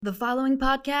The following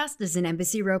podcast is an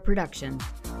Embassy Row production.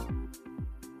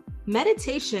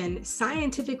 Meditation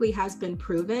scientifically has been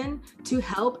proven to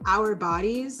help our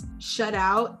bodies shut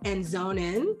out and zone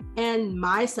in. And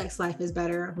my sex life is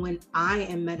better when I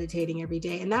am meditating every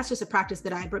day. And that's just a practice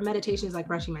but meditation is like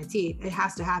brushing my teeth. It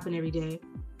has to happen every day.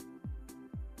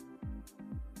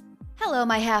 Hello,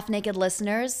 my half-naked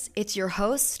listeners. It's your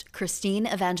host, Christine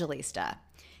Evangelista.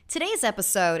 Today's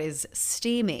episode is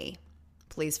steamy.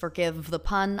 Please forgive the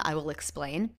pun, I will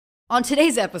explain. On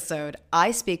today's episode,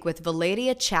 I speak with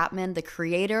Valadia Chapman, the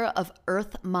creator of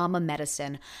Earth Mama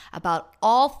Medicine, about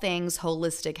all things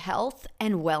holistic health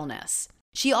and wellness.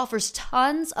 She offers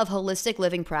tons of holistic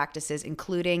living practices,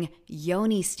 including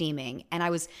yoni steaming, and I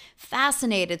was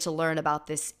fascinated to learn about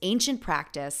this ancient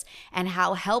practice and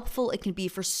how helpful it can be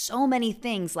for so many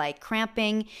things like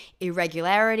cramping,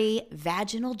 irregularity,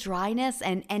 vaginal dryness,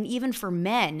 and even for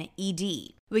men,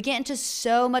 ED. We get into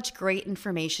so much great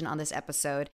information on this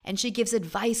episode, and she gives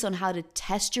advice on how to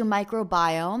test your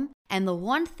microbiome and the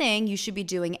one thing you should be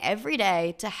doing every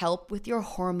day to help with your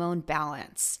hormone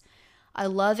balance. I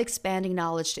love expanding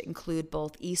knowledge to include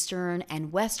both Eastern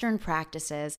and Western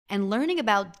practices and learning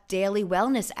about daily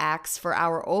wellness acts for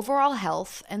our overall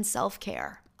health and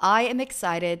self-care. I am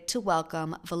excited to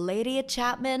welcome Valadia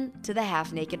Chapman to the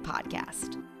Half Naked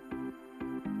Podcast.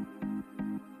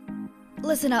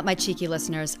 Listen up, my cheeky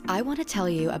listeners. I want to tell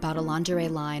you about a lingerie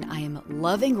line I am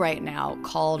loving right now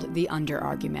called The Under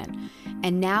Argument.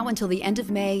 And now until the end of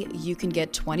May, you can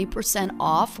get 20%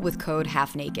 off with code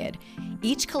HALFNAKED.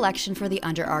 Each collection for The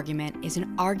Under Argument is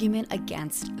an argument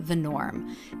against the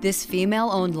norm. This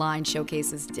female-owned line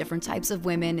showcases different types of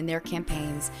women in their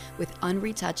campaigns with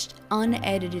unretouched,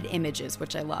 unedited images,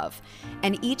 which I love.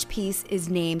 And each piece is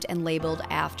named and labeled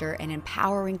after an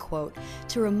empowering quote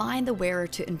to remind the wearer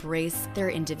to embrace their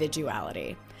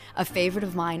individuality. A favorite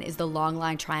of mine is the long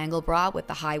line triangle bra with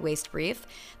the high waist brief.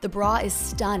 The bra is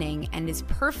stunning and is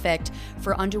perfect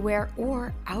for underwear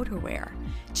or outerwear.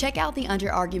 Check out The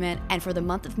Under Argument, and for the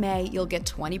month of May, you'll get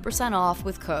 20% off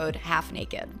with code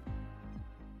HALFNAKED.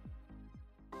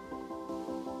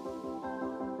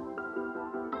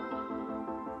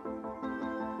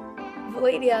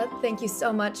 Valadia, thank you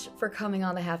so much for coming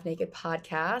on the Half Naked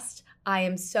Podcast. I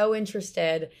am so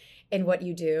interested in what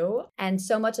you do. And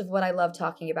so much of what I love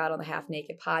talking about on the Half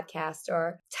Naked Podcast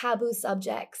are taboo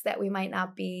subjects that we might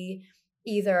not be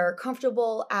either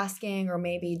comfortable asking or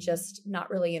maybe just not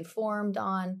really informed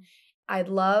on. I'd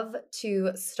love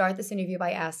to start this interview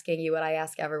by asking you what I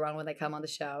ask everyone when they come on the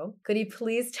show. Could you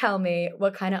please tell me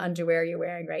what kind of underwear you're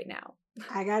wearing right now?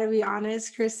 I gotta be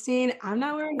honest, Christine, I'm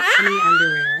not wearing any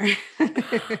underwear.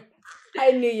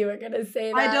 I knew you were gonna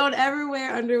say that. I don't ever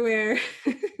wear underwear.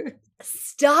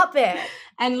 Stop it.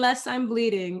 Unless I'm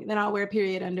bleeding, then I'll wear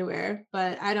period underwear.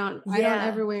 But I don't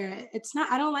ever wear it.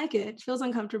 I don't like it. It feels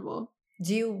uncomfortable.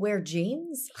 Do you wear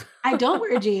jeans? I don't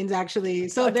wear jeans, actually.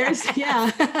 So and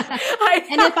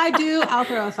if I do, I'll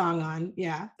throw a thong on.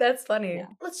 Yeah. That's funny. Yeah.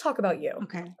 Let's talk about you.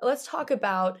 Okay. Let's talk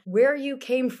about where you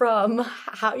came from,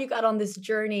 how you got on this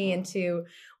journey into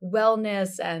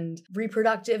wellness and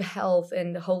reproductive health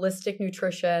and holistic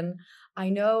nutrition. I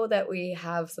know that we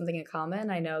have something in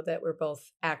common. I know that we're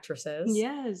both actresses.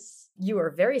 Yes. You are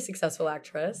a very successful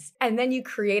actress. And then you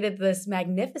created this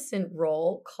magnificent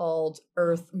role called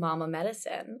Earth Mama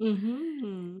Medicine.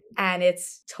 Mm-hmm. And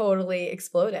it's totally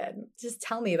exploded. Just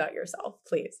tell me about yourself,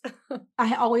 please.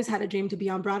 I always had a dream to be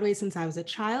on Broadway since I was a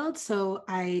child. So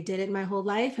I did it my whole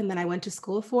life. And then I went to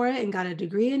school for it and got a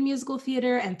degree in musical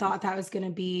theater and thought that was going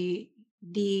to be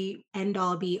the end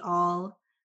all be all.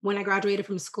 When I graduated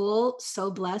from school, so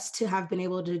blessed to have been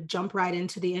able to jump right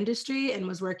into the industry and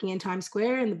was working in Times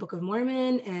Square in the Book of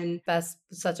Mormon. And that's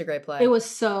such a great play. It was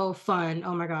so fun.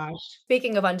 Oh my gosh.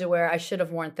 Speaking of underwear, I should have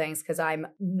worn things because I'm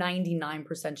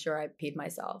 99% sure I peed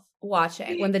myself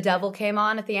watching. When the devil came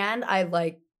on at the end, I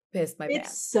pissed my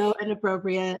pants. It's so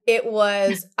inappropriate. It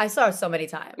was, I saw it so many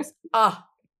times.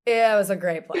 It was a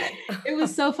great play. It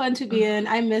was so fun to be in.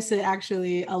 I miss it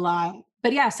actually a lot.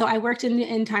 But yeah, so I worked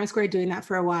in Times Square doing that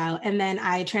for a while. And then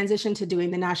I transitioned to doing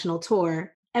the national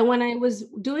tour. And when I was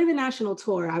doing the national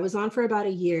tour, I was on for about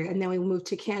a year. And then we moved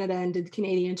to Canada and did the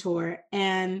Canadian tour.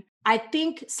 And I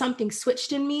think something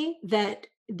switched in me that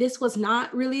this was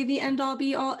not really the end all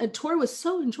be all. A tour was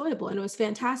so enjoyable and it was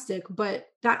fantastic, but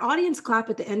that audience clap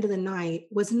at the end of the night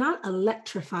was not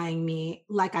electrifying me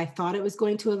like I thought it was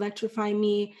going to electrify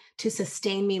me to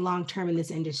sustain me long-term in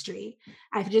this industry.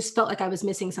 I just felt like I was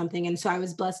missing something. And so I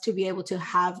was blessed to be able to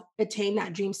have attained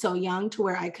that dream so young to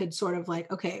where I could sort of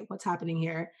okay, what's happening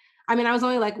here? I mean, I was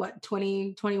only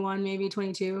 20, 21, maybe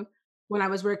 22. when I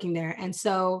was working there. And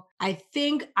so I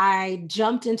think I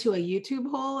jumped into a YouTube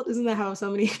hole. Isn't that how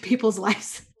so many people's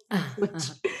lives switch?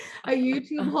 A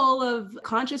YouTube hole of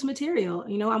conscious material.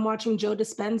 You know, I'm watching Joe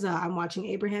Dispenza, I'm watching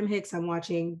Abraham Hicks, I'm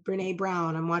watching Brene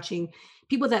Brown, I'm watching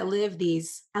people that live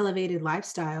these elevated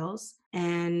lifestyles.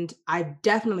 And I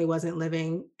definitely wasn't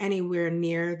living anywhere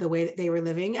near the way that they were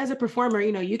living. As a performer,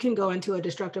 you know, you can go into a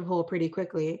destructive hole pretty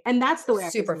quickly. And that's the way I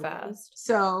was Super living. fast.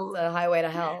 So The highway to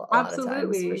hell a lot of times, for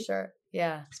absolutely. sure.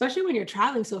 Yeah. Especially when you're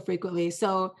traveling so frequently.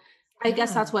 So I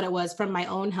guess that's Yeah. what it was from my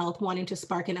own health, wanting to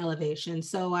spark an elevation.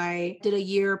 So I did a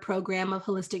year program of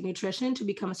holistic nutrition to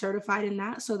become certified in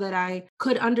that so that I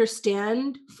could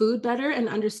understand food better and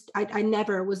I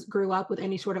never grew up with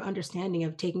any sort of understanding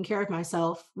of taking care of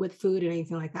myself with food and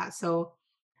anything like that. So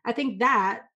I think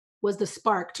that was the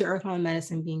spark to Earth Mama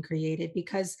Medicine being created,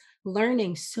 because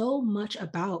learning so much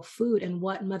about food and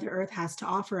what Mother Earth has to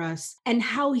offer us and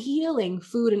how healing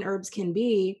food and herbs can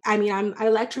be. I mean, I'm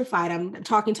electrified. I'm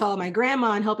talking to all my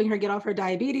grandma and helping her get off her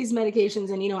diabetes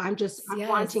medications. And, you know, I'm Yes.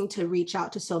 wanting to reach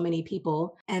out to so many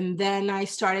people. And then I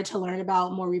started to learn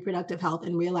about more reproductive health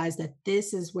and realize that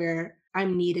this is where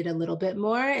I'm needed a little bit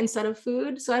more instead of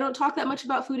food. So I don't talk that much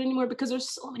about food anymore because there's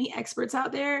so many experts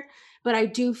out there. But I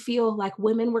do feel like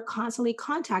women were constantly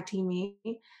contacting me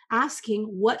asking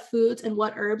what foods and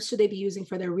what herbs should they be using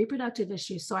for their reproductive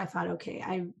issues. So I thought, okay,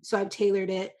 I've tailored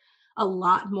it a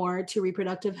lot more to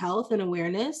reproductive health and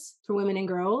awareness for women and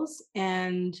girls.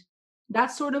 And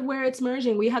that's sort of where it's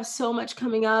merging. We have so much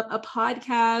coming up, a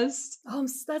podcast. Oh,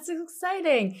 that's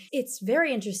exciting. It's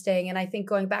very interesting. And I think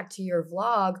going back to your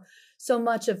vlog, so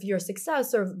much of your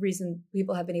success or the reason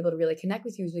people have been able to really connect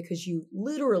with you is because you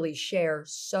literally share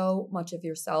so much of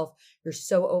yourself. You're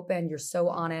so open, you're so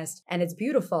honest, and it's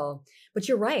beautiful. But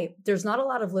you're right. There's not a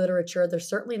lot of literature. There's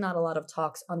certainly not a lot of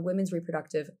talks on women's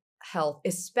reproductive health,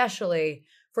 especially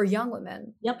for young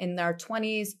women in their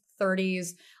 20s,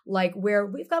 30s, like where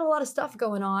we've got a lot of stuff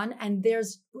going on and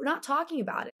we're not talking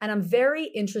about it. And I'm very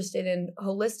interested in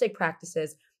holistic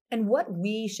practices and what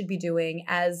we should be doing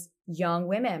as young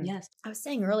women. Yes. I was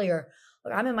saying earlier,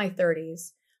 look, I'm in my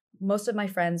 30s. Most of my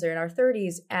friends are in our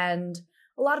 30s, and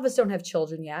a lot of us don't have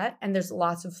children yet. And there's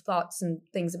lots of thoughts and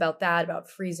things about that, about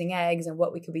freezing eggs and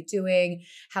what we could be doing,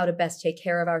 how to best take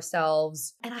care of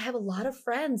ourselves. And I have a lot of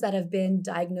friends that have been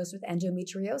diagnosed with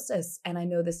endometriosis. And I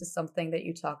know this is something that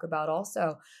you talk about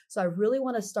also. So I really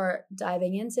want to start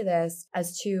diving into this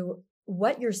as to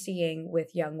what you're seeing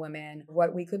with young women,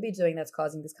 what we could be doing that's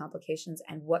causing these complications,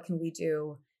 and what can we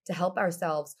do to help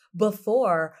ourselves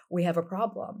before we have a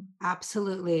problem.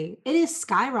 Absolutely. It is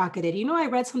skyrocketed. You know, I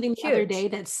read something the other day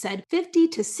that said 50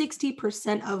 to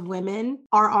 60% of women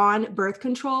are on birth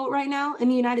control right now in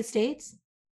the United States.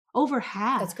 Over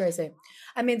half. That's crazy.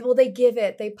 I mean, well,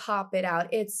 they pop it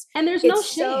out. And there's no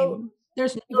shame.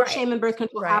 There's no shame in birth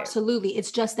control. Right. Absolutely.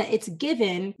 It's just that it's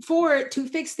given to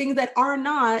fix things that are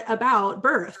not about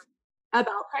birth,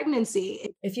 about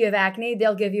pregnancy. If you have acne,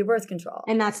 they'll give you birth control.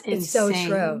 And that's insane. It's so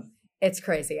true. It's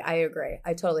crazy. I agree.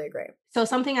 I totally agree. So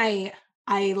something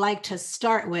I like to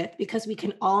start with, because we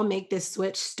can all make this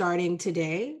switch starting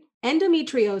today.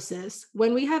 Endometriosis,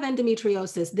 when we have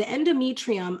endometriosis, the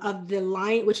endometrium of the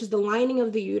line, which is the lining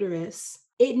of the uterus,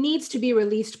 it needs to be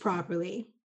released properly.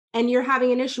 And you're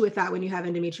having an issue with that when you have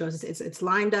endometriosis. It's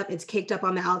lined up, it's caked up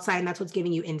on the outside, and that's what's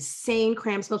giving you insane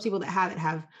cramps. Most people that have it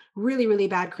have really, really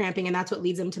bad cramping, and that's what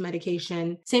leads them to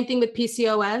medication. Same thing with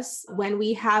PCOS. When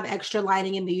we have extra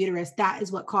lining in the uterus, that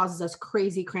is what causes us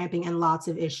crazy cramping and lots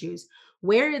of issues.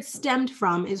 Where it stemmed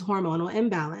from is hormonal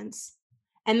imbalance.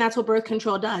 And that's what birth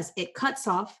control does. It cuts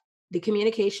off the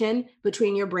communication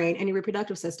between your brain and your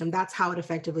reproductive system. That's how it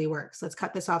effectively works. Let's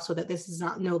cut this off so that this is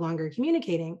no longer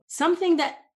communicating. Something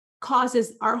that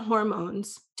causes our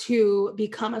hormones to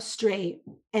become astray,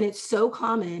 and it's so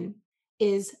common,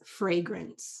 is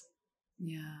fragrance.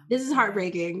 Yeah. This is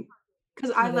heartbreaking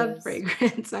because I love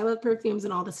fragrance. I love perfumes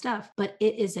and all the stuff, but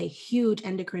it is a huge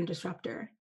endocrine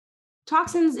disruptor.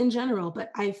 Toxins in general, but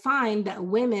I find that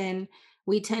women,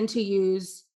 we tend to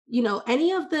use, you know,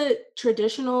 any of the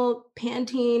traditional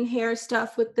Pantene hair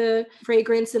stuff with the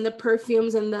fragrance and the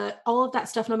perfumes and all of that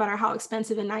stuff, no matter how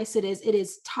expensive and nice it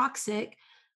is toxic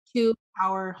to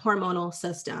our hormonal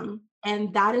system.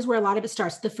 And that is where a lot of it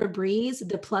starts. The Febreze,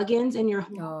 the plugins in your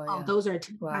home, those are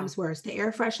 10 times worse. The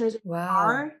air fresheners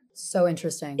are. So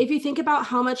interesting. If you think about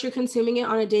how much you're consuming it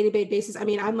on a day-to-day basis, I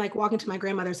mean, I'm like walking to my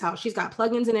grandmother's house. She's got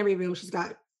plugins in every room. She's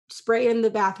got spray in the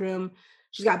bathroom.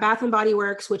 She's got Bath and Body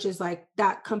Works, which is like,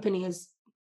 that company is,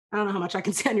 I don't know how much I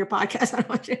can say on your podcast. I don't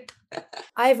want you.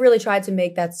 I've really tried to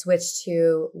make that switch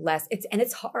to less.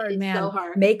 It's hard, man. So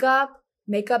hard. Makeup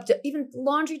makeup, even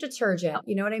laundry detergent.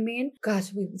 You know what I mean?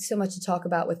 Gosh, we so much to talk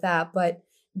about with that. But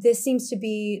this seems to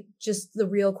be just the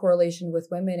real correlation with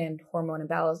women and hormone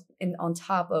imbalance and on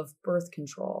top of birth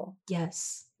control.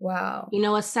 Yes. Wow. You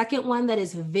know, a second one that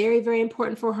is very, very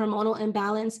important for hormonal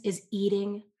imbalance is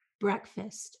eating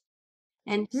breakfast.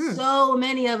 And so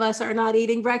many of us are not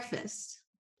eating breakfast.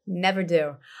 Never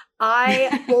do.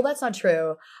 Well, that's not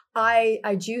true.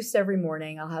 I juice every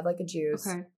morning. I'll have like a juice.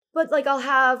 Okay. But like I'll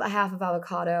have a half of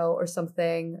avocado or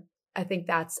something. I think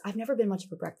I've never been much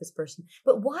of a breakfast person.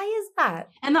 But why is that?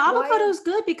 And the avocado is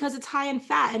good because it's high in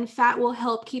fat, and fat will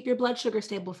help keep your blood sugar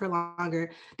stable for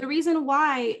longer. The reason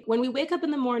why, when we wake up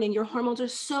in the morning, your hormones are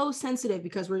so sensitive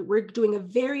because we're doing a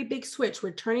very big switch.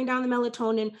 We're turning down the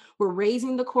melatonin, we're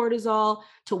raising the cortisol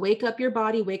to wake up your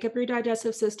body, wake up your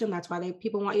digestive system. That's why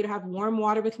people want you to have warm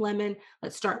water with lemon.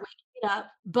 Let's start waking it up.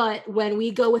 But when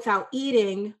we go without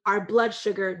eating, our blood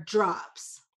sugar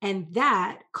drops. And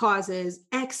that causes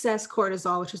excess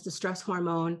cortisol, which is the stress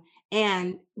hormone.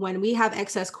 And when we have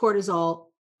excess cortisol,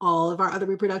 all of our other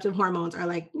reproductive hormones are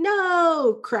like,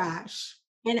 no, crash.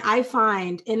 And I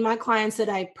find in my clients that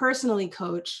I personally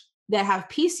coach that have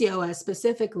PCOS,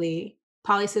 specifically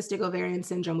polycystic ovarian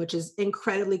syndrome, which is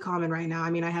incredibly common right now. I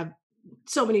mean, I have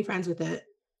so many friends with it.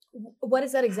 What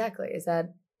is that exactly? Is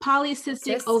that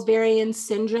polycystic ovarian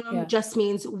syndrome? Just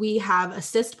means we have a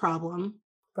cyst problem.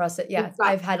 Prostate. Yeah.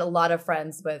 I've had a lot of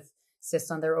friends with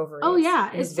cysts on their ovaries. Oh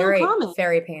yeah. It's very common.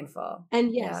 Very painful.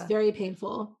 And yes, very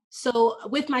painful. So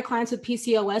with my clients with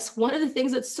PCOS, one of the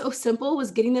things that's so simple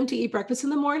was getting them to eat breakfast in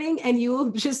the morning, and you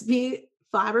will just be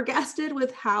flabbergasted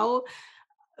with how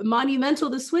monumental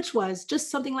the switch was, just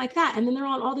something like that. And then they're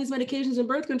on all these medications and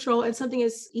birth control, and something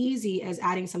as easy as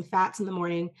adding some fats in the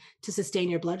morning to sustain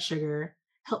your blood sugar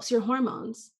helps your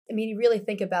hormones. I mean, you really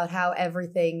think about how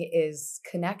everything is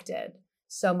connected.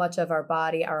 So much of our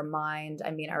body, our mind,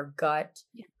 I mean, our gut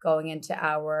going into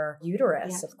our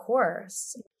uterus, of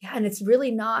course. Yeah. And it's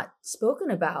really not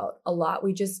spoken about a lot.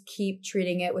 We just keep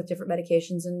treating it with different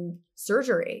medications and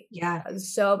surgery. Yeah.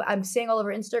 So I'm seeing all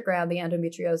over Instagram, the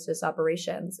endometriosis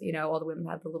operations, you know, all the women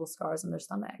have the little scars on their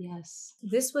stomach. Yes.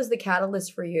 This was the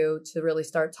catalyst for you to really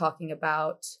start talking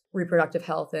about reproductive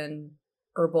health and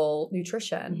herbal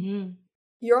nutrition. Mm-hmm.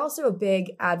 You're also a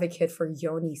big advocate for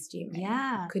yoni steaming.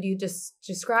 Yeah. Could you just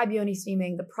describe yoni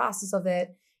steaming, the process of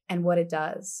it, and what it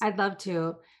does? I'd love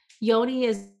to. Yoni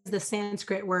is the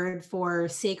Sanskrit word for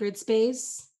sacred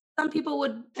space. Some people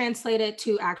would translate it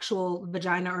to actual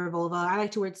vagina or vulva. I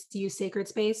like to use sacred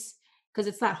space because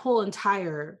it's that whole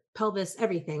entire pelvis,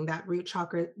 everything, that root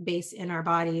chakra base in our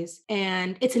bodies.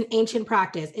 And it's an ancient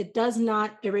practice. It does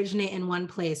not originate in one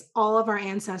place. All of our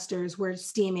ancestors were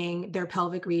steaming their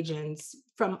pelvic regions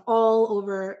from all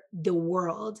over the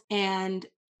world. And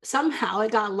somehow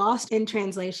it got lost in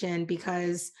translation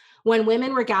because when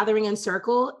women were gathering in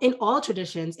circle, in all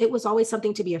traditions, it was always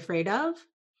something to be afraid of,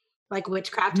 like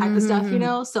witchcraft type of stuff, you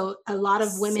know? So a lot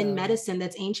of women medicine,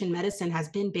 that's ancient medicine, has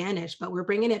been banished, but we're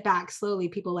bringing it back slowly.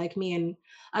 People like me and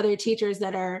other teachers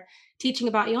that are teaching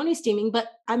about yoni steaming, but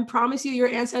I promise you, your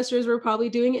ancestors were probably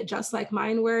doing it just like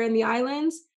mine were in the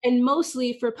islands, and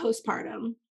mostly for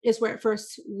postpartum is where it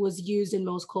first was used in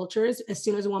most cultures. As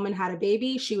soon as a woman had a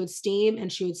baby, she would steam,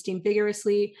 and she would steam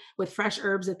vigorously with fresh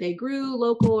herbs that they grew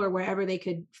local or wherever they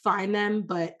could find them.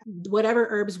 But whatever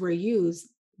herbs were used,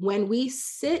 when we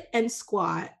sit and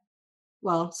squat,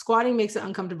 well, squatting makes it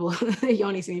uncomfortable, the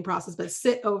yoni steaming process, but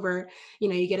sit over, you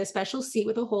know, you get a special seat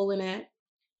with a hole in it.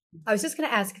 I was just going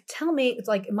to ask, tell me, it's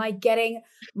like, am I getting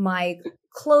my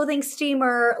clothing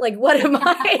steamer? Like, what am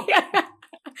I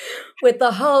with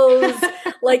the hose?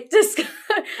 Like, just,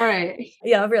 all right.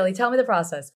 Yeah, really. Tell me the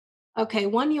process. Okay,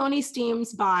 one yoni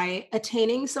steams by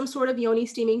attaining some sort of yoni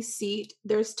steaming seat.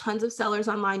 There's tons of sellers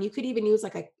online. You could even use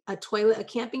like a toilet, a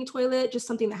camping toilet, just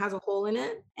something that has a hole in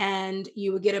it. And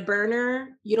you would get a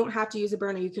burner. You don't have to use a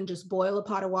burner. You can just boil a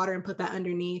pot of water and put that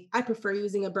underneath. I prefer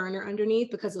using a burner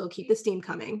underneath because it'll keep the steam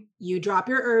coming. You drop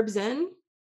your herbs in.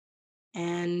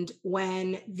 And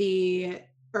when the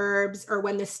herbs, or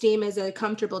when the steam is a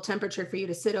comfortable temperature for you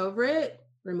to sit over it,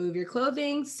 remove your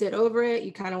clothing, sit over it.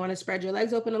 You kind of want to spread your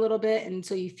legs open a little bit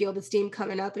until you feel the steam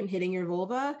coming up and hitting your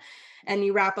vulva. And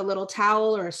you wrap a little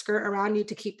towel or a skirt around you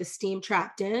to keep the steam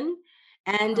trapped in.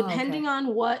 And depending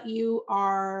on what you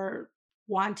are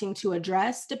wanting to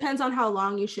address, depends on how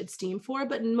long you should steam for,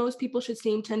 but most people should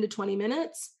steam 10 to 20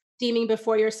 minutes. Steaming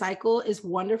before your cycle is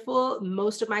wonderful.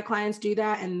 Most of my clients do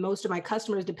that, and most of my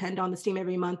customers depend on the steam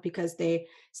every month because they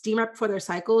steam right before their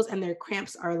cycles and their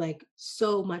cramps are like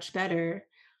so much better.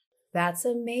 That's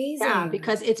Yeah, amazing.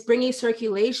 because it's bringing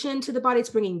circulation to the body, it's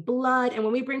bringing blood. And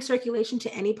when we bring circulation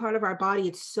to any part of our body,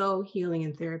 it's so healing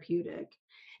and therapeutic.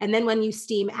 And then when you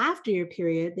steam after your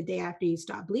period, the day after you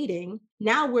stop bleeding,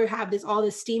 now we have this all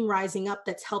this steam rising up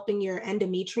that's helping your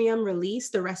endometrium release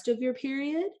the rest of your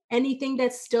period, anything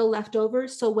that's still left over.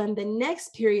 So when the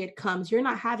next period comes, you're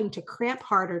not having to cramp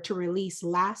harder to release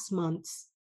last month's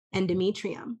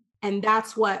endometrium. And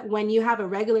that's what, when you have a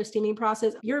regular steaming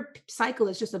process, your cycle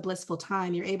is just a blissful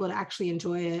time. You're able to actually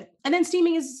enjoy it. And then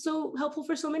steaming is so helpful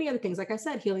for so many other things. Like I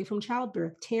said, healing from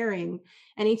childbirth, tearing,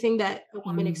 anything that a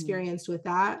woman Mhm. experienced with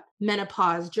that,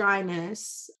 menopause,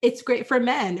 dryness. It's great for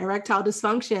men, erectile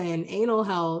dysfunction, anal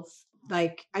health.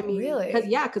 Like, I mean, because, Really?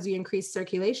 yeah, because you increase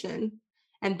circulation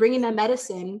and bringing that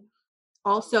medicine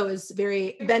also is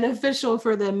very beneficial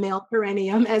for the male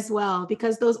perineum as well,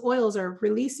 because those oils are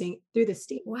releasing through the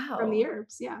steam from the Wow.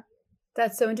 herbs. Yeah.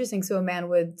 That's so interesting. So a man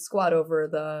would squat over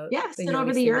Yeah. the Sit yoni over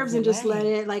the steam the herbs whole and just let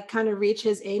way. it like kind of reach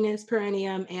his anus,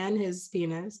 perineum, and his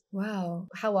penis. Wow.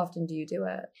 How often do you do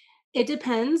it? It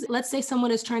depends. Let's say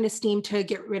someone is trying to steam to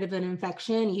get rid of an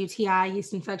infection, UTI,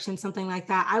 yeast infection, something like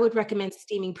that. I would recommend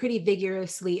steaming pretty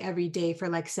vigorously every day for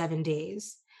like 7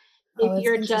 days. If Oh, that's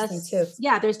you're interesting too. just,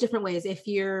 yeah, there's different ways. If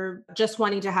you're just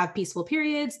wanting to have peaceful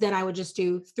periods, then I would just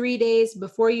do 3 days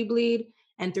before you bleed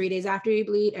and 3 days after you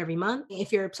bleed every month.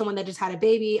 If you're someone that just had a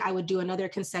baby, I would do another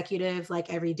consecutive,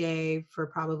 like every day for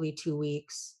probably 2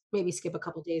 weeks, maybe skip a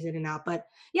couple days in and out. But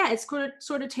yeah, it's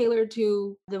sort of tailored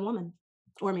to the woman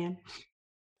or man.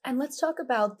 And let's talk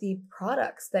about the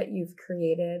products that you've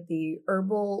created, the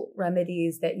herbal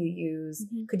remedies that you use.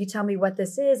 Mhm. Could you tell me what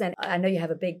this is? And I know you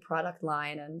have a big product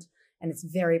line and it's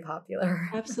very popular.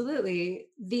 Absolutely.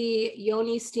 The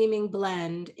Yoni steaming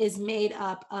blend is made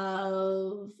up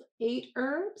of 8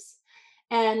 herbs.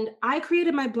 And I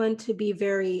created my blend to be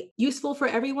very useful for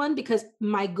everyone because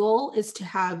my goal is to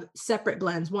have separate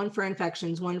blends, one for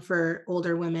infections, one for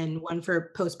older women, one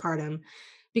for postpartum,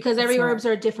 because That's every smart. herbs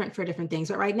are different for different things.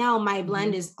 But right now, my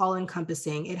blend Mhm. is all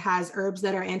encompassing. It has herbs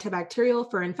that are antibacterial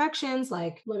for infections,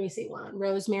 like, let me see one.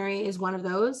 Rosemary is one of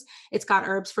those. It's got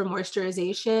herbs for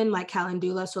moisturization, like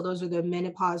calendula. So those are the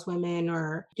menopause women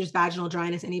or just vaginal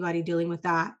dryness, anybody dealing with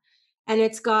that. And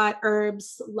it's got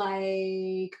herbs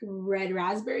like red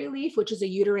raspberry leaf, which is a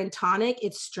uterine tonic.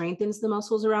 It strengthens the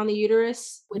muscles around the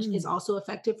uterus, which is Mm. also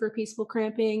effective for peaceful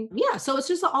cramping. Yeah, so it's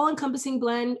just an all encompassing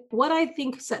blend. What I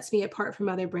think sets me apart from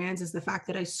other brands is the fact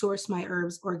that I source my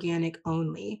herbs organic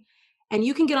only. And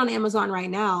you can get on Amazon right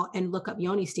now and look up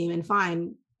Yoni Steam and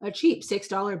find a cheap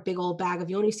 $6 big old bag of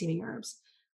Yoni steaming herbs.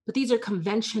 But these are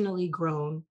conventionally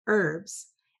grown herbs.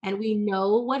 And we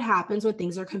know what happens when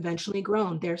things are conventionally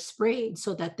grown. They're sprayed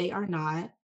so that they are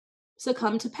not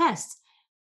succumb to pests.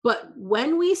 But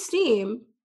when we steam,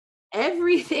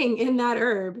 everything in that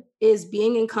herb is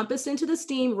being encompassed into the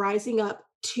steam, rising up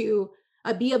to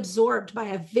be absorbed by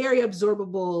a very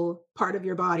absorbable part of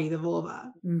your body, the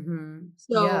vulva. Mhm.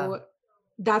 Yeah. So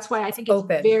that's why I It's think it's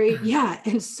open. very, yeah,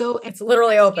 and It's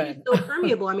literally the skin is open. so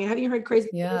permeable. I mean, have you heard crazy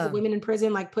stories of Yeah. women in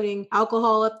prison, like, putting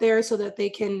alcohol up there so that they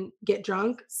can get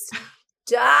drunk?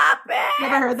 Stop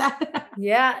Never it. heard that?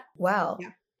 Yeah. Wow.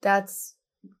 Yeah. That's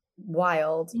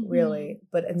wild, Mhm. really,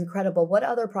 but incredible. What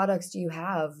other products do you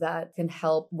have that can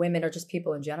help women or just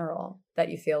people in general that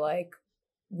you feel like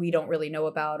we don't really know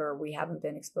about or we haven't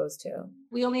been exposed to?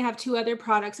 We only have 2 other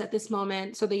products at this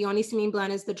moment. So the Yoni Steaming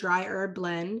Blend is the dry herb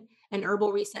blend, and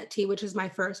Herbal Reset Tea, which is my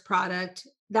first product.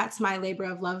 That's my labor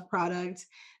of love product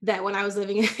that when I was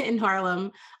living in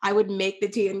Harlem, I would make the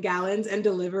tea in gallons and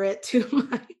deliver it to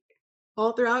my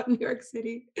all throughout New York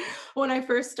City when I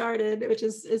first started, which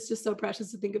is it's just so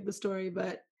precious to think of the story.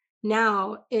 But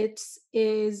now it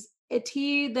is a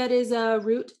tea that is a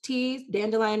root tea,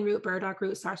 dandelion root, burdock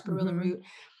root, sarsaparilla root. Mhm.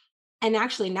 And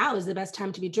actually, now is the best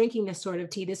time to be drinking this sort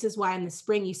of tea. This is why in the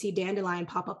spring you see dandelion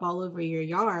pop up all over your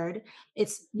yard.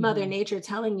 It's Mother Mhm. Nature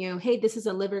telling you, hey, this is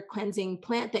a liver cleansing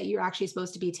plant that you're actually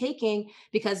supposed to be taking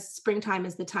because springtime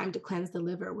is the time to cleanse the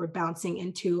liver. We're bouncing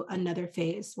into another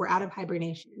phase, we're out of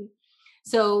hibernation.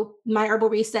 So my herbal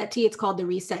reset tea, it's called the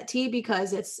reset tea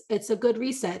because it's a good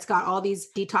reset. It's got all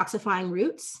these detoxifying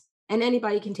roots and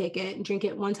anybody can take it and drink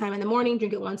it one time in the morning,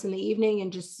 drink it once in the evening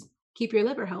and just keep your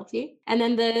liver healthy. And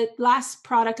then the last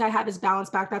product I have is Balance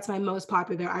Back. That's my most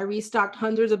popular. I restocked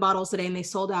hundreds of bottles today and they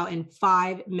sold out in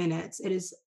 5 minutes. It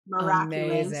is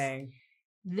miraculous. Amazing.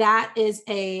 That is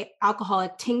a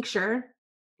alcoholic tincture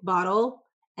bottle,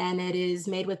 and it is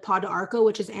made with Pau d'Arco,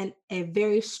 which is a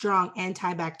very strong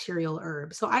antibacterial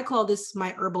herb. So I call this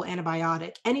my herbal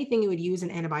antibiotic. Anything you would use an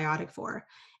antibiotic for,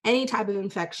 any type of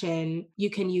infection, you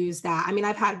can use that. I mean,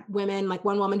 I've had women, like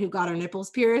one woman who got her nipples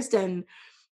pierced, and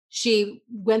She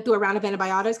went through a round of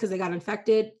antibiotics because they got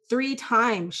infected. 3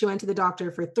 times she went to the doctor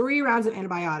for 3 rounds of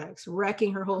antibiotics,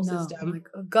 wrecking her whole No, system. like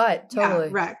gut, Yeah, totally.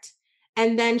 wrecked.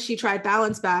 And then she tried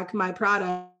Balance Back, my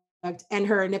product, and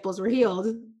her nipples were healed.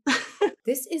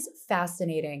 This is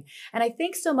fascinating. And I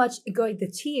think so much going the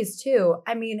teas too.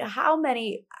 I mean, how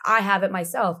many I have it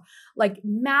myself, like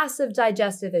massive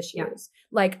digestive issues. Yeah.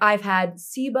 Like I've had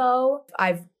SIBO.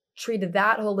 I've treated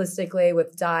that holistically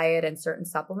with diet and certain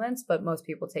supplements, but most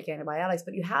people take antibiotics.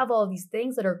 But you have all these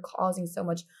things that are causing so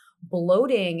much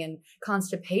bloating and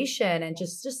constipation and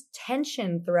just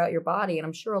tension throughout your body. And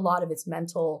I'm sure a lot of it's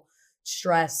mental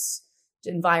stress,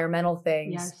 environmental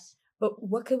things. Yes. But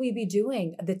what could we be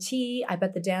doing? The tea, I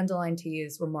bet the dandelion tea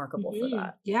is remarkable for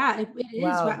that. Yeah, it is.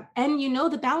 Wow. And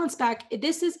the Balance Back,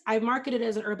 I market it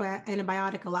as an herbal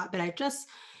antibiotic a lot, but I just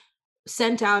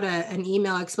sent out an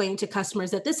email explaining to customers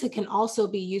that this can also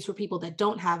be used for people that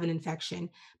don't have an infection.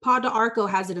 Pod d'Arco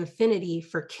has an affinity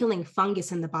for killing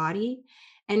fungus in the body.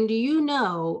 And do you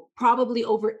know, probably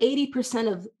over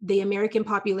 80% of the American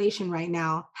population right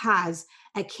now has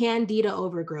a candida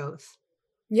overgrowth.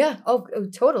 Yeah. Oh,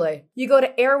 totally. You go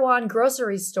to Erewhon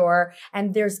grocery store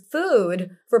and there's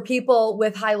food for people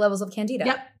with high levels of candida.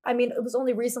 Yep. I mean, it was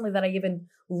only recently that I even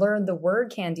learned the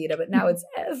word candida, but now it's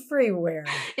everywhere.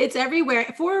 It's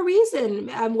everywhere for a reason.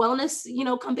 Wellness,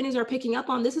 companies are picking up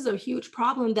on this is a huge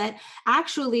problem that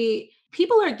actually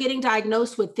people are getting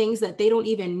diagnosed with things that they don't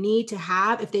even need to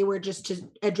have if they were just to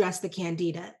address the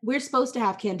candida. We're supposed to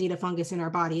have candida fungus in our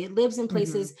body. It lives in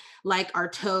places like our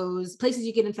toes, places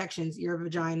you get infections, your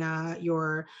vagina,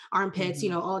 your armpits,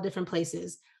 all different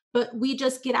places. But we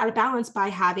just get out of balance by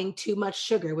having too much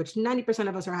sugar, which 90%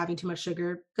 of us are having too much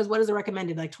sugar. Because what is it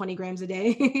recommended? Like 20 grams a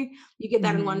day? You get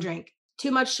that in one drink.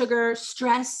 Too much sugar,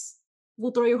 stress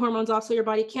will throw your hormones off, so your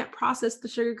body can't process the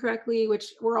sugar correctly,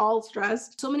 which we're all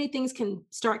stressed. So many things can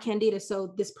start candida.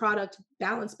 So this product,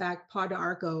 Balance Back Pod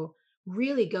d'Arco,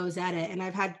 really goes at it. And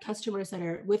I've had customers that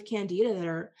are with candida that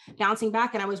are bouncing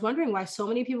back. And I was wondering why so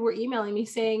many people were emailing me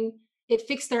saying it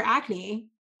fixed their acne,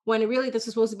 when really this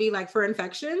is supposed to be like for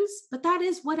infections. But that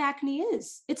is what acne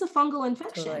is. It's a fungal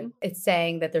infection. Totally. It's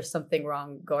saying that there's something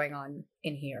wrong going on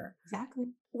in here. Exactly.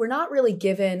 We're not really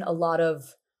given a lot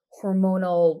of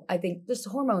hormonal, I think just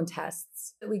hormone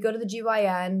tests. We go to the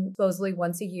GYN supposedly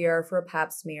once a year for a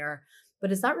pap smear, but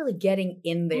it's not really getting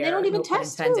in there. And they don't even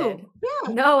test you.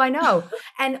 Yeah. No, I know.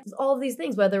 And all of these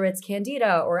things, whether it's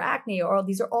candida or acne, or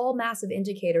these are all massive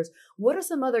indicators. What are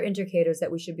some other indicators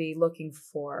that we should be looking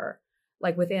for,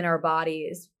 like within our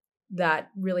bodies, that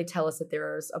really tell us that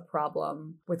there's a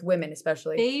problem with women,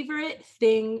 especially? Favorite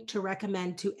thing to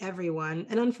recommend to everyone,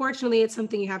 and unfortunately it's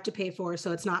something you have to pay for,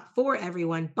 so it's not for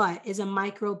everyone, but is a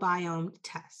microbiome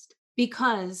test.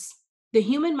 Because the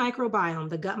human microbiome,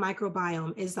 the gut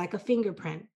microbiome, is like a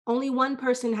fingerprint. Only one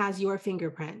person has your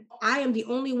fingerprint. I am the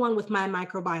only one with my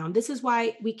microbiome. This is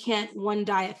why we can't one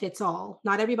diet fits all.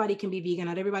 Not everybody can be vegan.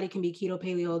 Not everybody can be keto,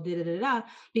 paleo,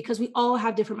 because we all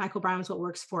have different microbiomes, what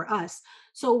works for us.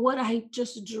 So what I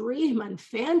just dream and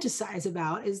fantasize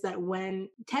about is that when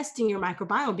testing your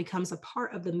microbiome becomes a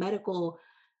part of the medical,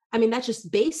 that's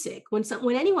just basic.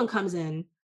 When anyone comes in,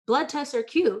 blood tests are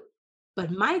cute, but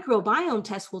microbiome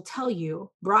tests will tell you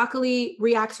broccoli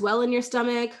reacts well in your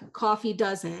stomach, coffee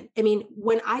doesn't.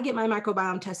 When I get my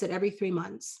microbiome tested every 3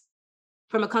 months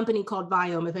from a company called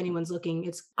Viome, if anyone's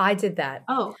looking, I did that.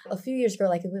 Oh, a few years ago,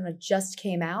 like when it just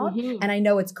came out. And I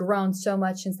know it's grown so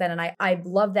much since then. And I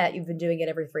love that you've been doing it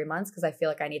every 3 months, because I feel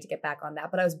like I need to get back on that.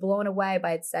 But I was blown away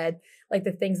by it said, like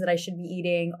the things that I should be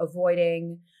eating,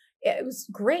 avoiding. It was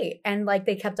great. And like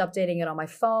they kept updating it on my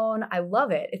phone. I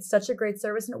love it. It's such a great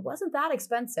service, and it wasn't that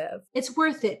expensive. It's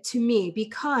worth it to me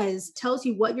because it tells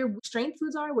you what your strength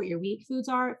foods are, what your weak foods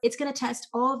are. It's going to test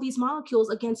all of these molecules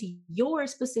against your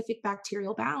specific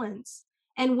bacterial balance.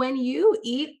 And when you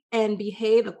eat and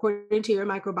behave according to your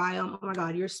microbiome, oh my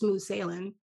God, you're smooth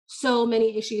sailing. So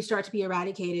many issues start to be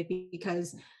eradicated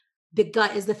because the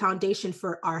gut is the foundation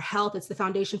for our health. It's the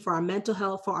foundation for our mental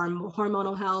health, for our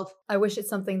hormonal health. I wish it's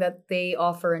something that they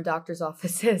offer in doctors'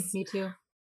 offices. Me too.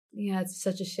 Yeah, it's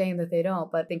such a shame that they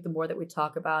don't. But I think the more that we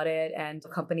talk about it, and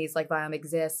companies like Viome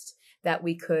exist, that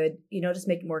we could, just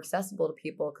make it more accessible to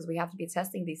people, because we have to be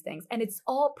testing these things. And it's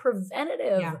all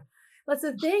preventative. Yeah. That's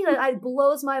the thing that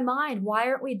blows my mind. Why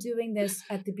aren't we doing this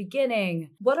at the beginning?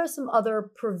 What are some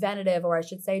other preventative, or I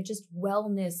should say just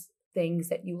wellness things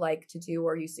that you like to do,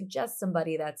 or you suggest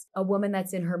somebody that's a woman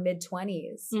that's in her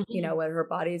mid-20s, when her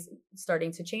body's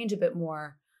starting to change a bit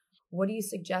more? What do you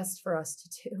suggest for us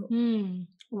to do?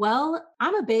 Well,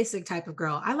 I'm a basic type of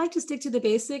girl. I like to stick to the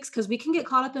basics because we can get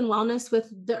caught up in wellness with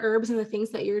the herbs and the things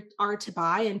that you are to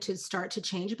buy and to start to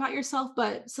change about yourself.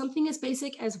 But something as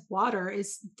basic as water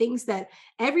is things that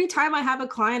every time I have a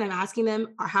client, I'm asking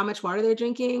them how much water they're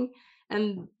drinking,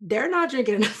 and they're not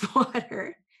drinking enough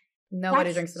water. Nobody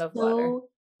That's drinks enough water. so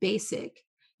basic.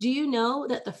 Do you know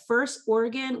that the first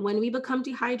organ, when we become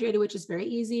dehydrated, which is very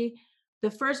easy, the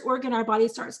first organ our body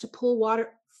starts to pull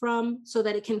water from so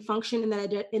that it can function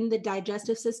in the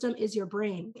digestive system is your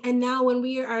brain. And now, when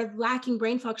we are lacking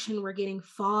brain function, we're getting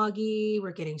foggy,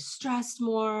 we're getting stressed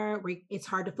more. It's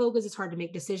hard to focus, it's hard to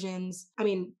make decisions. I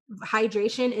mean,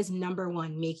 hydration is number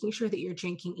one, making sure that you're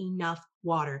drinking enough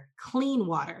water, clean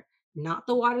water, not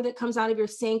the water that comes out of your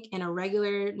sink in a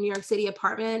regular New York City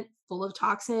apartment full of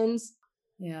toxins.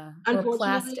 Yeah. Or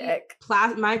Unfortunately,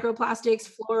 plastic. microplastics,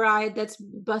 fluoride that's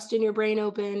busting your brain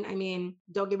open. I mean,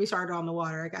 don't get me started on the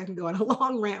water. I can go on a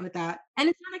long rant with that. And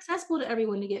it's not accessible to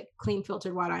everyone to get clean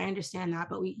filtered water. I understand that,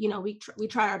 but we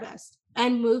try our best.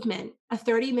 And movement. A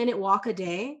 30-minute walk a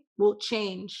day will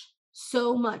change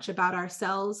so much about our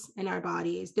cells and our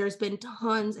bodies. There's been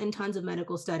tons and tons of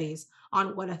medical studies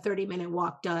on what a 30-minute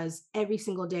walk does every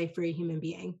single day for a human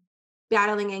being.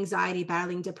 Battling anxiety,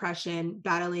 battling depression,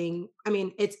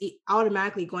 it's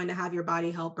automatically going to have your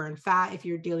body help burn fat if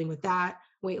you're dealing with that,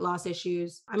 weight loss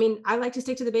issues. I mean, I like to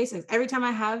stick to the basics. Every time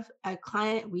I have a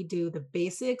client, we do the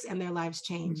basics and their lives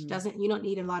change. You don't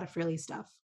need a lot of frilly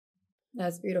stuff.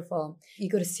 That's beautiful. You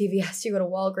go to CVS, you go to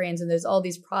Walgreens, and there's all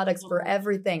these products for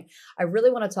everything. I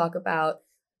really want to talk about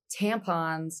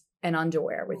tampons and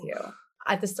underwear with you.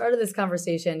 At the start of this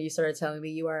conversation, you started telling me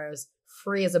you are as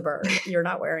free as a bird. You're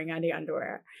not wearing any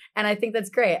underwear. And I think that's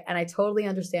great. And I totally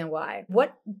understand why.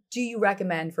 What do you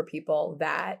recommend for people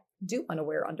that do want to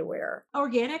wear underwear?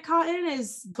 Organic cotton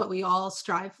is what we all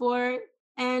strive for.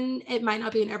 And it might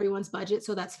not be in everyone's budget,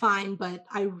 so that's fine. But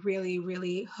I really,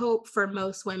 really hope for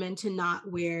most women to not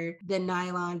wear the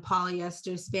nylon,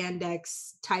 polyester,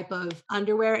 spandex type of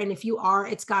underwear. And if you are,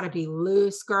 it's got to be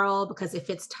loose, girl, because if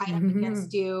it's tight up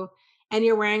against you and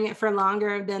you're wearing it for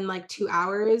longer than like 2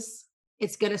 hours,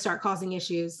 it's going to start causing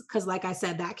issues. Because like I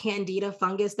said, that candida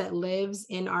fungus that lives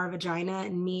in our vagina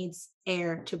needs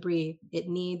air to breathe. It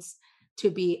needs to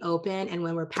be open. And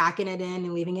when we're packing it in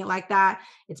and leaving it like that,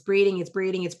 it's breeding,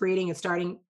 it's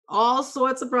starting all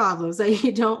sorts of problems that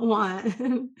you don't want.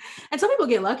 And some people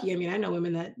get lucky. I mean, I know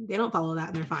women that they don't follow that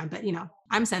and they're fine, but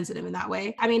I'm sensitive in that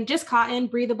way. I mean, just cotton,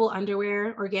 breathable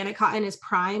underwear, organic cotton is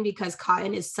prime because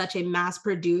cotton is such a mass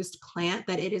produced plant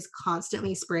that it is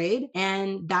constantly sprayed,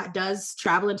 and that does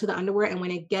travel into the underwear. And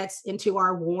when it gets into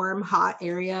our warm, hot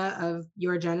area of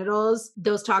your genitals,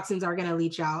 those toxins are going to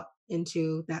leach out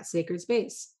into that sacred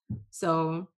space.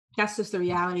 So that's just the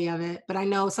reality of it. But I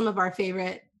know some of our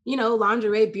favorite,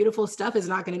 lingerie, beautiful stuff is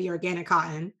not going to be organic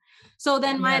cotton. So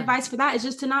then my advice for that is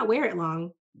just to not wear it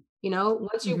long.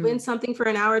 Once you win something for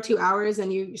an hour, 2 hours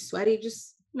and you're sweaty,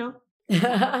 just,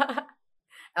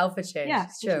 Outfit change. Yeah,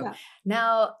 it's true.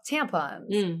 Now,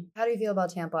 tampons. How do you feel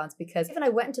about tampons? Because even I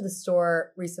went into the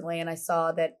store recently and I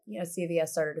saw that, CVS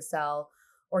started to sell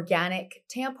organic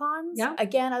tampons. Yeah.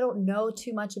 Again, I don't know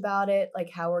too much about it. Like,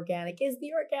 how organic is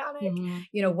the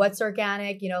organic? What's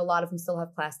organic? A lot of them still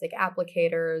have plastic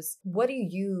applicators. What do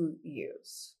you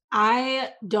use?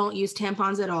 I don't use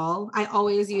tampons at all. I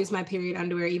always use my period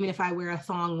underwear. Even if I wear a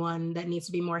thong one that needs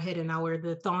to be more hidden, I'll wear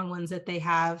the thong ones that they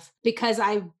have because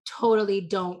I totally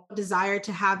don't desire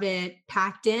to have it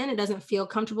packed in. It doesn't feel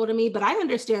comfortable to me, but I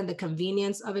understand the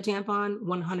convenience of a tampon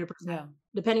 100%. Yeah.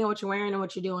 Depending on what you're wearing and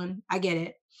what you're doing, I get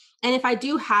it. And if I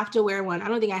do have to wear one, I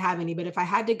don't think I have any, but if I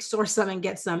had to source some and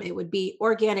get some, it would be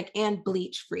organic and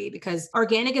bleach free, because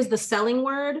organic is the selling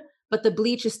word, but the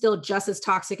bleach is still just as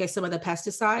toxic as some of the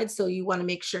pesticides. So you want to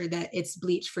make sure that it's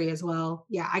bleach free as well.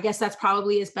 Yeah, I guess that's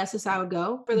probably as best as I would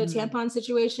go for the tampon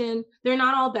situation. They're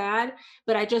not all bad,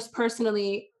 but I just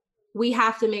personally, we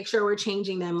have to make sure we're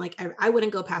changing them. Like I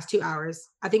wouldn't go past 2 hours.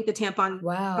 I think the tampon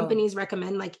companies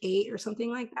recommend like 8 or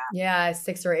something like that. Yeah,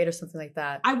 6 or 8 or something like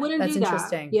that. I wouldn't do that. That's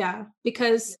interesting. Yeah,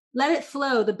 because let it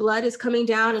flow. The blood is coming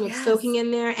down and it's soaking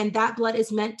in there, and that blood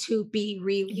is meant to be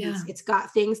released. Yeah. It's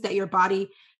got things that your body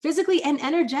physically and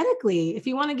energetically, if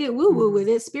you want to get woo-woo with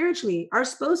it, spiritually, are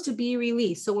supposed to be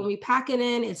released. So when we pack it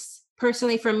in, it's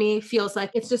personally for me feels like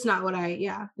it's just not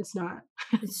it's not.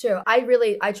 It's true.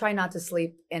 I try not to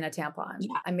sleep in a tampon.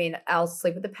 Yeah. I mean, I'll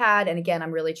sleep with the pad. And again,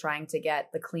 I'm really trying to get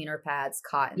the cleaner pads,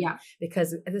 cotton,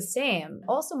 because the same.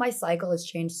 Also, my cycle has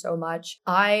changed so much.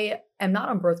 I am not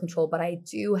on birth control, but I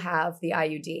do have the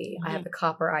IUD. I have the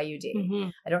copper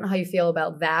IUD. I don't know how you feel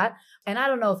about that. And I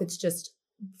don't know if it's just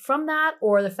from that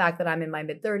or the fact that I'm in my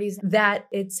mid 30s, that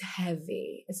it's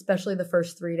heavy, especially the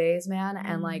first 3 days, man.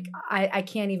 And like, I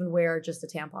can't even wear just a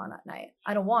tampon at night.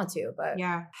 I don't want to, but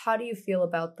Yeah. how do you feel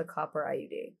about the copper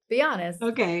IUD? Be honest.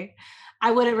 Okay.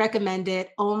 I wouldn't recommend it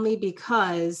only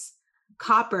because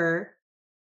copper,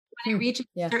 when it reaches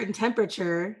a certain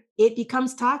temperature, it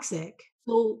becomes toxic.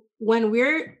 So when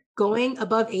we're going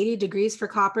above 80 degrees for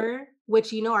copper,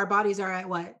 which our bodies are at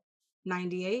what,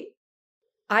 98?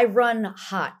 I run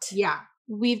hot. Yeah.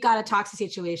 We've got a toxic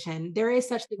situation. There is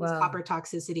such thing as copper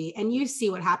toxicity. And you see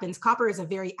what happens. Copper is a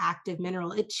very active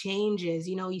mineral. It changes.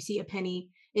 You see a penny,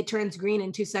 it turns green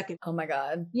in 2 seconds. Oh my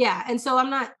God. Yeah. And so I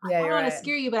don't want to right.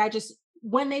 scare you, but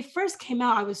when they first came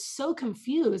out, I was so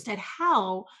confused at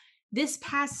how this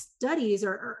past studies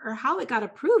or how it got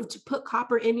approved to put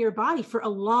copper in your body for a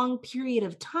long period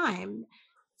of time.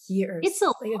 Years. It's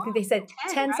I think they said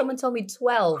 10, right? Someone told me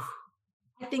 12.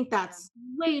 I think that's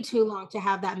way too long to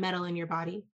have that metal in your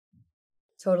body.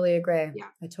 Totally agree. Yeah.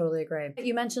 I totally agree.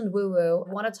 You mentioned woo-woo.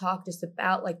 I want to talk just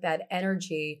about like that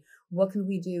energy. What can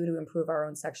we do to improve our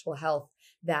own sexual health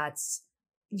that's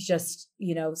just,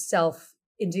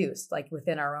 self-induced, like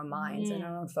within our own minds and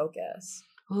our own focus?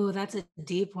 Oh, that's a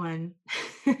deep one.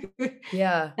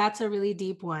 Yeah. That's a really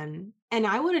deep one. And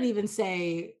I wouldn't even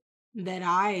say that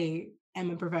I am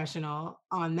a professional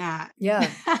on that. Yeah.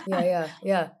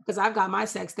 Because I've got my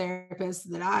sex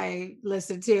therapist that I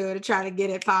listen to try to get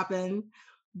it popping.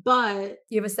 But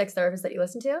you have a sex therapist that you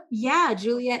listen to? Yeah,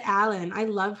 Juliet Allen. I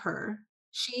love her.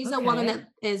 She's a woman that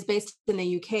is based in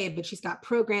the UK, but she's got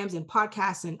programs and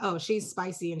podcasts and she's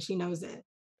spicy and she knows it.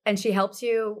 And she helps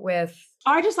you with?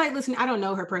 I just like listening. I don't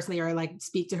know her personally or like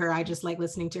speak to her. I just like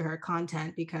listening to her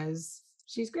content because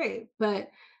she's great. But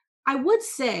I would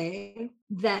say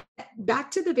that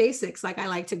back to the basics, like I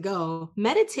like to go,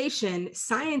 meditation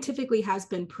scientifically has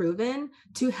been proven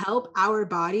to help our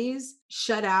bodies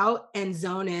shut out and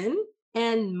zone in.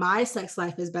 And my sex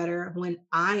life is better when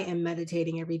I am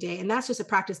meditating every day. And that's just a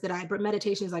practice but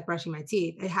meditation is like brushing my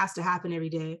teeth. It has to happen every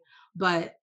day.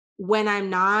 But when I'm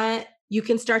not, you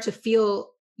can start to feel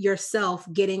yourself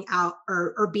getting out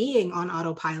or being on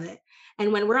autopilot.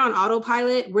 And when we're on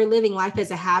autopilot, we're living life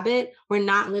as a habit. We're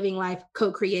not living life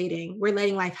co-creating. We're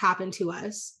letting life happen to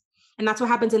us. And that's what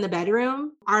happens in the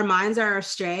bedroom. Our minds are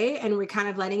astray and we're kind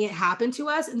of letting it happen to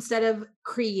us instead of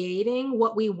creating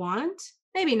what we want.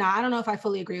 Maybe not. I don't know if I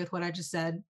fully agree with what I just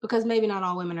said, because maybe not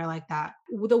all women are like that.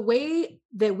 The way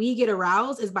that we get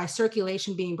aroused is by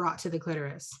circulation being brought to the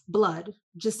clitoris, blood.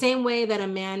 Just same way that a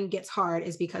man gets hard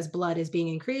is because blood is being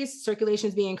increased, circulation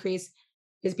is being increased.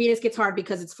 His penis gets hard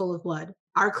because it's full of blood.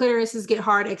 Our clitorises get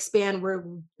hard, expand. We're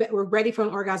ready for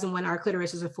an orgasm when our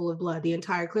clitorises are full of blood, the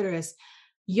entire clitoris.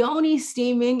 Yoni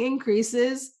steaming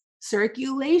increases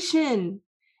circulation.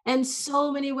 And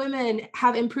so many women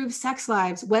have improved sex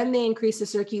lives when they increase the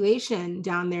circulation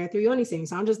down there through yoni steaming.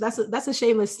 So that's a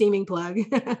shameless steaming plug.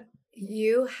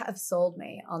 You have sold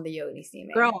me on the yoni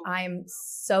steaming. Girl. I'm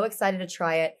so excited to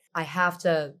try it. I have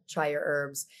to try your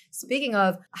herbs. Speaking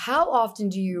of, how often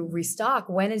do you restock?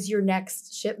 When is your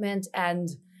next shipment? And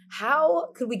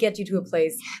how could we get you to a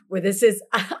place where this is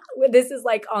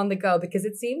like on the go? Because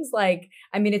it seems like,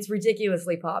 it's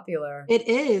ridiculously popular. It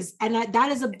is. And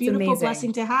that is a beautiful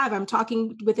blessing to have. I'm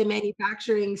talking with a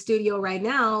manufacturing studio right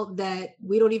now that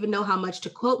we don't even know how much to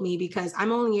quote me because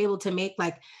I'm only able to make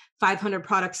like 500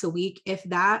 products a week, if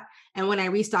that. And when I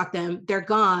restock them, they're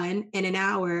gone in an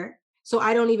hour. So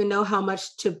I don't even know how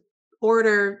much to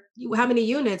order, how many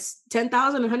units,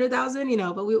 10,000, 100,000,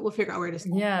 but we'll figure out where to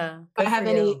start. Yeah. I have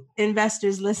any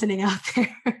investors listening out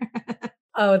there.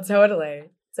 Oh, totally.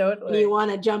 You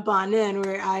want to jump on in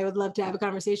where I would love to have a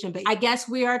conversation, but I guess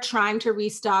we are trying to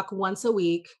restock once a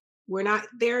week. We're not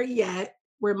there yet.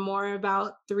 We're more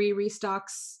about 3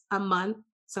 restocks a month,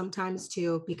 sometimes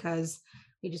 2, because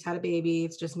we just had a baby.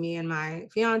 It's just me and my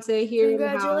fiance here.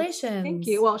 Congratulations. Thank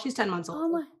you. Well, she's 10 months old. Oh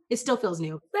my. It still feels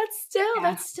new.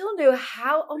 That's still new.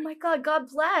 How, oh my God, God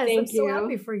bless. I'm so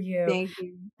happy for you. Thank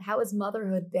you. How has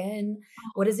motherhood been?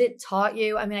 What has it taught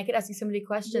you? I could ask you so many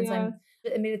questions. Yeah.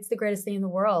 It's the greatest thing in the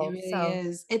world. It really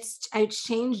is. It's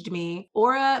changed me.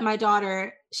 Aura, my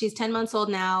daughter, she's 10 months old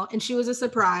now, and she was a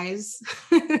surprise.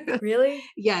 Really?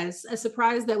 Yes, a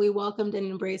surprise that we welcomed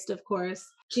and embraced, of course.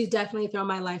 She's definitely thrown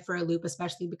my life for a loop,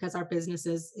 especially because our business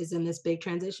is in this big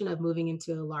transition of moving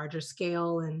into a larger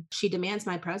scale, and she demands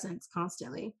my presence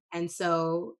constantly. And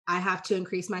so I have to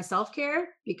increase my self-care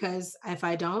because if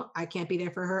I don't, I can't be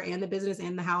there for her and the business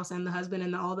and the house and the husband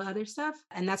and all the other stuff.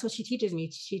 And that's what she teaches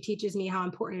me. She teaches me how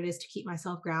important it is to keep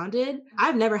myself grounded.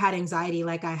 I've never had anxiety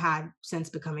like I had since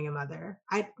becoming a mother.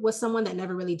 I was someone that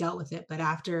never really dealt with it, but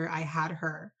after I had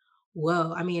her,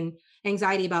 whoa. I mean,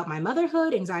 anxiety about my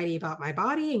motherhood, anxiety about my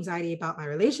body, anxiety about my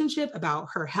relationship, about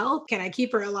her health. Can I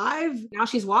keep her alive? Now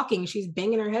she's walking, she's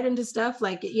banging her head into stuff.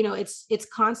 Like, it's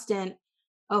constant.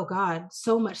 Oh God,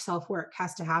 so much self-work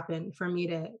has to happen for me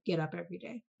to get up every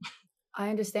day. I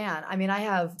understand. I mean, I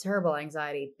have terrible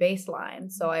anxiety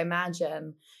baseline. So I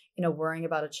imagine, worrying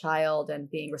about a child and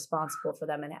being responsible for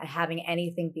them and having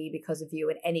anything be because of you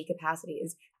in any capacity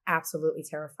is absolutely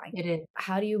terrifying. It is.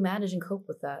 How do you manage and cope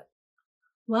with that?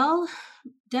 Well,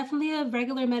 definitely a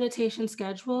regular meditation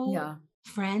schedule, Yeah.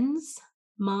 friends,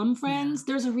 mom Yeah. friends.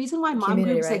 There's a reason why mom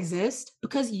Community, groups right? exist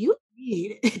because you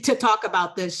need to talk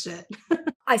about this shit.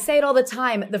 I say it all the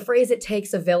time. The phrase "it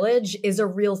takes a village" is a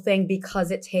real thing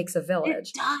because it takes a It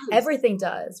village. does. Everything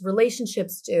does.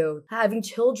 Relationships do. Having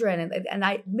children. And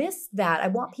I miss that. I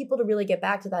want people to really get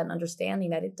back to that and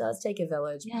understanding that it does take a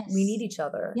village. We need Yes. each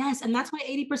other. Yes. And that's why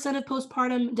 80% of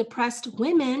postpartum depressed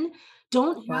women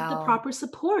don't have the Wow. proper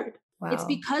support. It's Wow.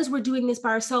 because we're doing this by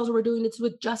ourselves, or we're doing this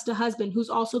with just a husband who's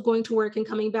also going to work and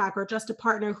coming back, or just a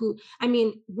partner who, I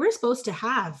mean, we're supposed to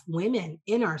have women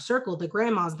in our circle, the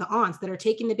grandmas, the aunts that are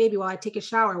taking the baby while I take a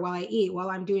shower, while I eat,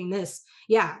 while I'm doing this.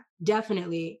 Yeah,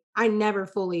 definitely. I never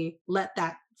fully let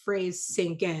that phrase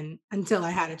sink in until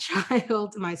I had a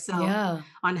child myself, Yeah.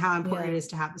 on how important Yeah. it is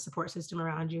to have the support system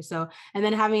around you. So, and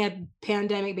then having a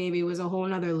pandemic baby was a whole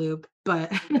nother loop,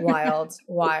 but Wild.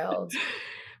 Wild.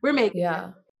 we're making it.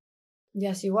 Yeah.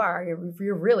 Yes, you are.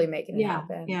 You're really making it Yeah.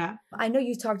 happen. Yeah. I know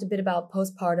you talked a bit about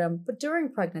postpartum, but during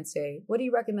pregnancy, what do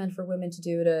you recommend for women to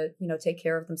do to, take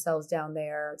care of themselves down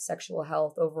there, sexual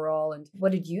health overall? And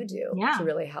what did you do Yeah. to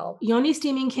really help? Yoni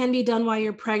steaming can be done while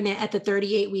you're pregnant at the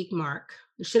 38-week mark.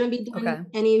 It shouldn't be done Okay.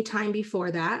 any time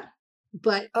before that.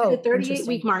 But at the Oh, 38-week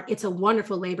interesting. mark, it's a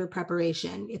wonderful labor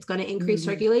preparation. It's going to increase Mhm.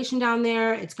 circulation down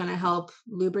there. It's going to help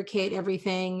lubricate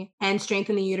everything and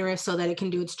strengthen the uterus so that it can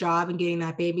do its job in getting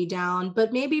that baby down.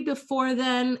 But maybe before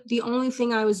then, the only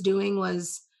thing I was doing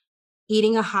was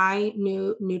eating a high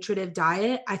nutritive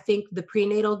diet. I think the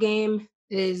prenatal game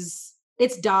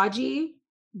it's dodgy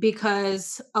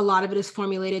because a lot of it is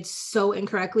formulated so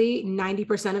incorrectly.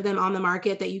 90% of them on the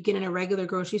market that you get in a regular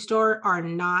grocery store are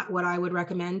not what I would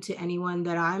recommend to anyone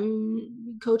that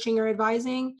I'm coaching or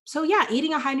advising. So yeah,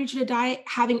 eating a high nutritive diet,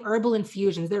 having herbal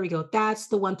infusions. There we go. That's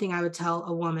the one thing I would tell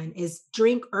a woman is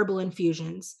drink herbal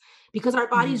infusions because our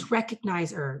Mhm. bodies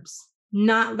recognize herbs.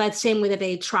 Not that same way that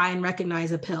they try and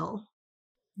recognize a pill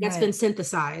that's been Right.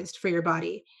 synthesized for your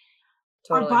body.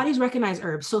 Our Totally. bodies recognize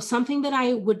herbs. So something that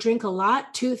I would drink a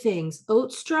lot, two things,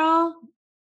 oat straw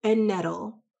and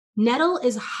nettle. Nettle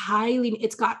is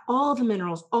it's got all the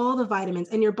minerals, all the vitamins,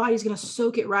 and your body's going to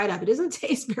soak it right up. It doesn't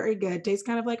taste very good. It tastes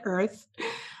kind of like earth,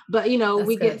 but That's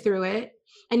we get good. through it.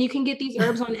 And you can get these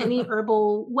herbs on any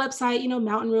herbal website,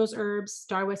 Mountain Rose Herbs,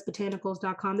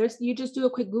 starwestbotanicals.com. You just do a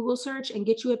quick Google search and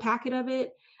get you a packet of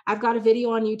it. I've got a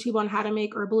video on YouTube on how to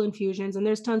make herbal infusions, and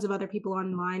there's tons of other people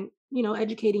online,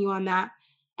 educating you on that.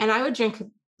 And I would drink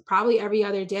probably every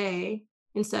other day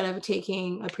instead of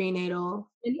taking a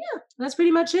prenatal. And yeah, that's pretty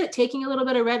much it. Taking a little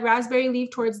bit of red raspberry leaf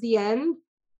towards the end,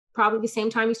 probably the same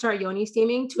time you start yoni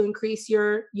steaming, to increase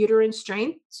your uterine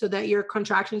strength so that your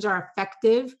contractions are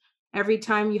effective every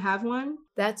time you have one.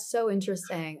 That's so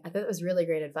interesting. I thought that was really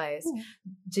great advice. Yeah.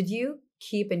 Did you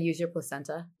keep and use your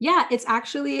placenta? Yeah, it's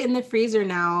actually in the freezer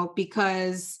now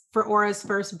because for Aura's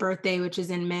first birthday, which is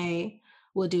in May,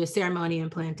 we'll do a ceremony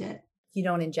and plant it. You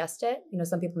don't ingest it?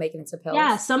 Some people make it into Yeah,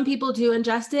 pills. some people do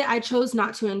ingest it. I chose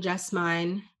not to ingest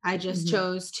mine. I just Mhm.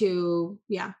 chose to,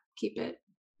 keep it.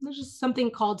 There's just something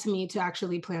called to me to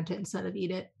actually plant it instead of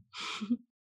eat it.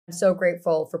 I'm so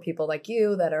grateful for people like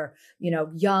you that are,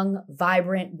 young,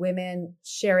 vibrant women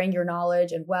sharing your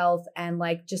knowledge and wealth and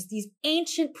like just these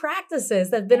ancient practices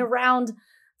that have been around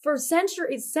for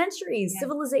centuries, Yeah.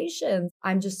 civilizations.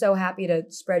 I'm just so happy to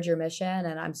spread your mission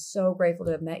and I'm so grateful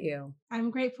to have met you.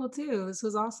 I'm grateful too. This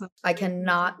was awesome. I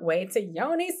cannot wait to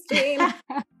yoni steam.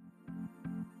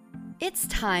 It's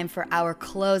time for our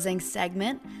closing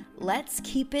segment. Let's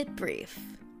keep it brief.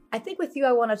 I think with you,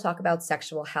 I want to talk about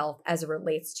sexual health as it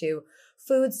relates to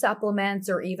food supplements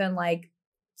or even like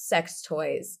sex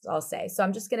toys, I'll say. So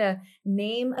I'm just going to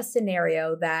name a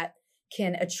scenario that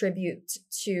can attribute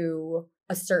to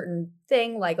a certain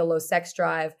thing like a low sex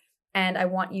drive. And I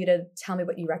want you to tell me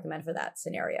what you recommend for that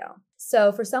scenario.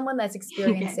 So for someone that's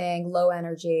experiencing low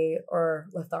energy or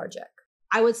lethargic.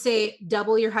 I would say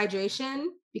double your hydration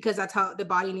because that's how the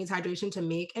body needs hydration to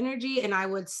make energy. And I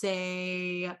would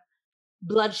say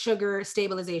blood sugar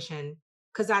stabilization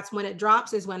because that's when it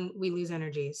drops is when we lose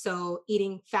energy. So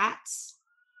eating fats,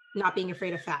 not being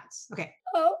afraid of fats. Okay.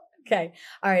 Oh, okay.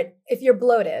 All right. If you're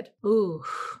bloated. Ooh,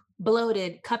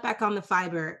 bloated, cut back on the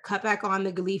fiber, cut back on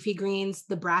the leafy greens,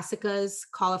 the brassicas,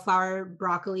 cauliflower,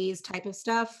 broccolis type of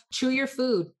stuff. Chew your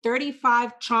food,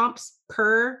 35 chomps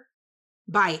per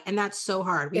bite. And that's so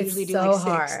hard. We usually do like 6.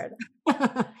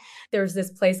 Hard. There's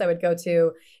this place I would go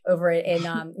to over in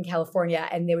California,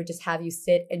 and they would just have you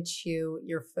sit and chew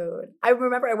your food. I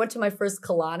remember I went to my first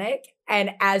colonic,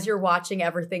 and as you're watching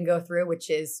everything go through, which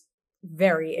is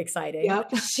very exciting.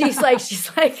 Yep. She's like,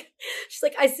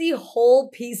 I see whole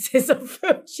pieces of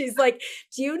fruit. She's like,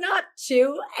 do you not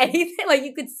chew anything? Like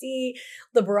you could see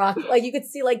the broccoli, like you could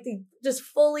see like the just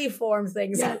fully formed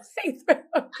things. Yes.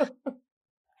 Through.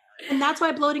 And that's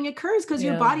why bloating occurs, because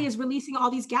your body is releasing all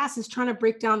these gases trying to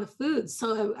break down the food.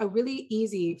 So a really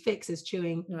easy fix is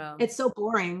chewing. Wow. It's so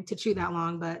boring to chew that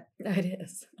long, but it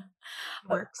is. It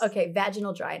works. Okay,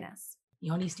 vaginal dryness.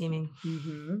 Yoni steaming.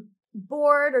 Mm-hmm.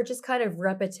 Bored or just kind of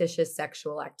repetitious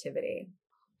sexual activity?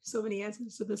 So many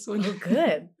answers to this one. Oh,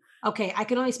 good. Okay, I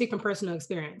can only speak from personal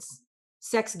experience.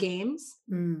 Sex games.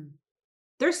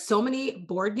 There's so many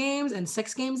board games and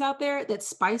sex games out there that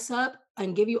spice up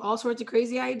and give you all sorts of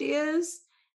crazy ideas.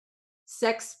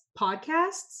 Sex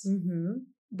podcasts. Mm-hmm.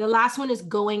 The last one is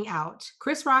going out.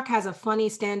 Chris Rock has a funny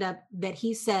stand-up that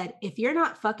he said, if you're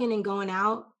not fucking and going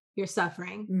out, you're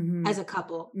suffering as a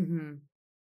couple. Mm-hmm.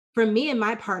 For me and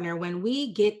my partner, when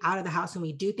we get out of the house and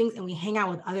we do things and we hang out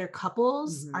with other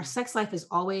couples, our sex life is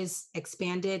always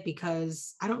expanded,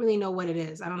 because I don't really know what it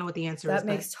is. I don't know what the answer is. That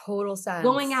makes total sense.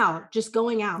 Going out, just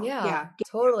going out. Yeah,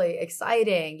 totally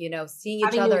exciting. You know, seeing each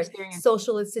Having other,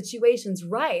 social situations.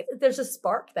 Right. There's a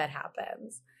spark that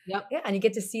happens. Yep. Yeah. And you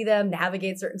get to see them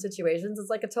navigate certain situations. It's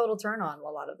like a total turn on a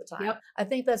lot of the time. Yep. I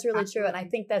think that's really true. And I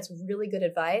think that's really good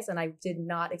advice. And I did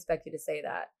not expect you to say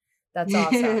that. That's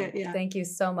awesome. Thank you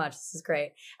so much. This is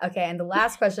great. Okay. And the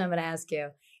last question I'm going to ask you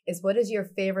is, what is your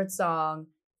favorite song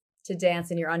to dance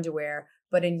in your underwear?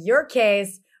 But in your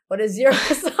case, what is your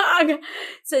song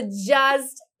to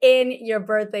just in your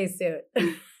birthday suit?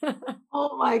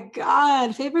 Oh my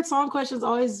God. Favorite song questions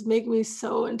always make me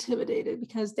so intimidated,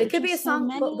 because it could be a song.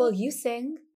 Well, you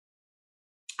sing.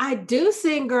 I do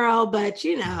sing, girl, but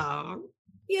you know.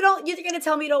 You're going to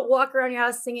tell me you don't walk around your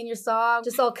house singing your song,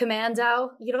 just all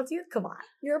commando? You don't do it? Come on.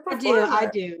 You're a performer. I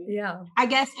do. Yeah. I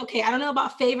guess, okay, I don't know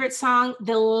about favorite song.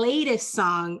 The latest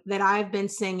song that I've been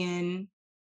singing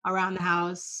around the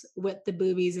house with the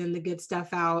boobies and the good stuff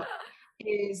out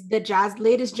is the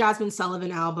latest Jasmine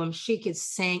Sullivan album. She could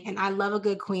sing, and I love a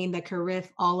good queen that can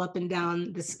riff all up and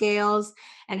down the scales.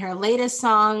 And her latest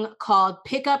song called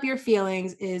Pick Up Your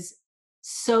Feelings is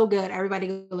so good. Everybody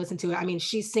go listen to it. I mean,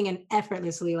 she's singing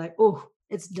effortlessly, like, oh,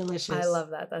 it's delicious. I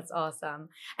love that. That's awesome.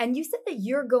 And you said that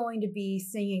you're going to be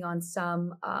singing on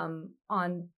some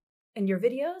in your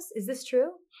videos. Is this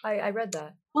true? I read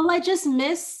that. Well, I just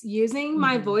miss using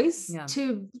my voice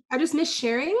I just miss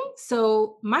sharing.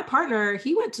 So my partner,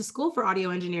 he went to school for audio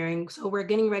engineering. So we're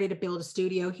getting ready to build a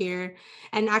studio here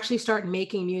and actually start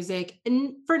making music,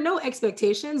 and for no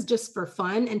expectations, just for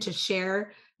fun and to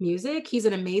share music. He's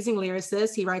an amazing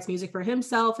lyricist. He writes music for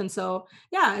himself. And so,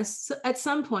 yeah, at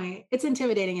some point, it's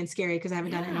intimidating and scary because I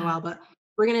haven't done it in a while, but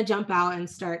we're going to jump out and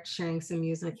start sharing some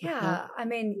music. Yeah. I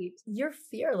mean, you're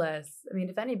fearless. I mean,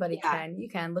 if anybody can, you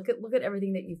can. Look at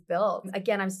everything that you've built.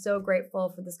 Again, I'm so grateful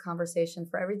for this conversation,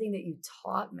 for everything that you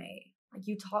taught me. Like,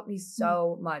 you taught me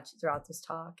so much throughout this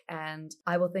talk, and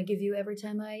I will think of you every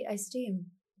time I steam.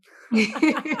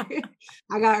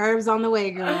 I got herbs on the way,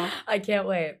 girl. I can't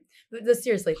wait. But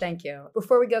seriously, thank you.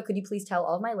 Before we go, could you please tell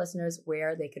all of my listeners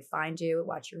where they could find you,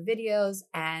 watch your videos,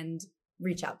 and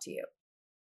reach out to you?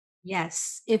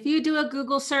 Yes. If you do a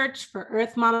Google search for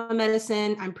Earth Mama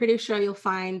Medicine, I'm pretty sure you'll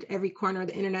find every corner of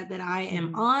the internet that I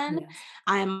am on. Yes.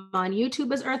 I am on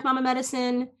YouTube as Earth Mama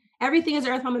Medicine. Everything is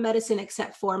Earth Mama Medicine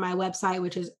except for my website,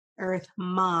 which is Earth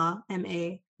Ma,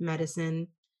 M-A, Medicine.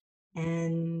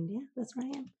 And yeah, that's where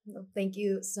I am. Well, thank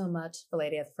you so much,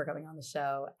 Valadia, for coming on the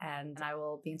show. And I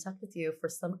will be in touch with you for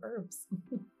some herbs.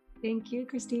 Thank you,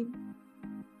 Christine.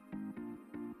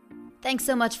 Thanks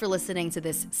so much for listening to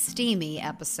this steamy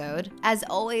episode. As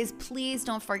always, please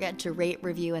don't forget to rate,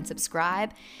 review, and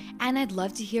subscribe. And I'd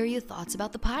love to hear your thoughts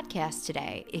about the podcast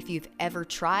today. If you've ever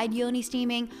tried yoni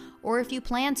steaming, or if you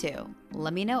plan to,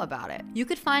 let me know about it. You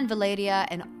could find Valadia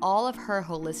and all of her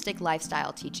holistic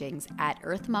lifestyle teachings at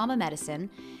Earth Mama Medicine.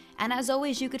 And as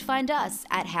always, you could find us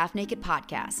at Half Naked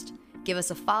Podcast. Give us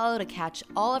a follow to catch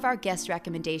all of our guest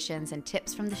recommendations and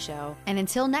tips from the show. And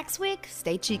until next week,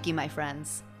 stay cheeky, my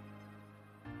friends.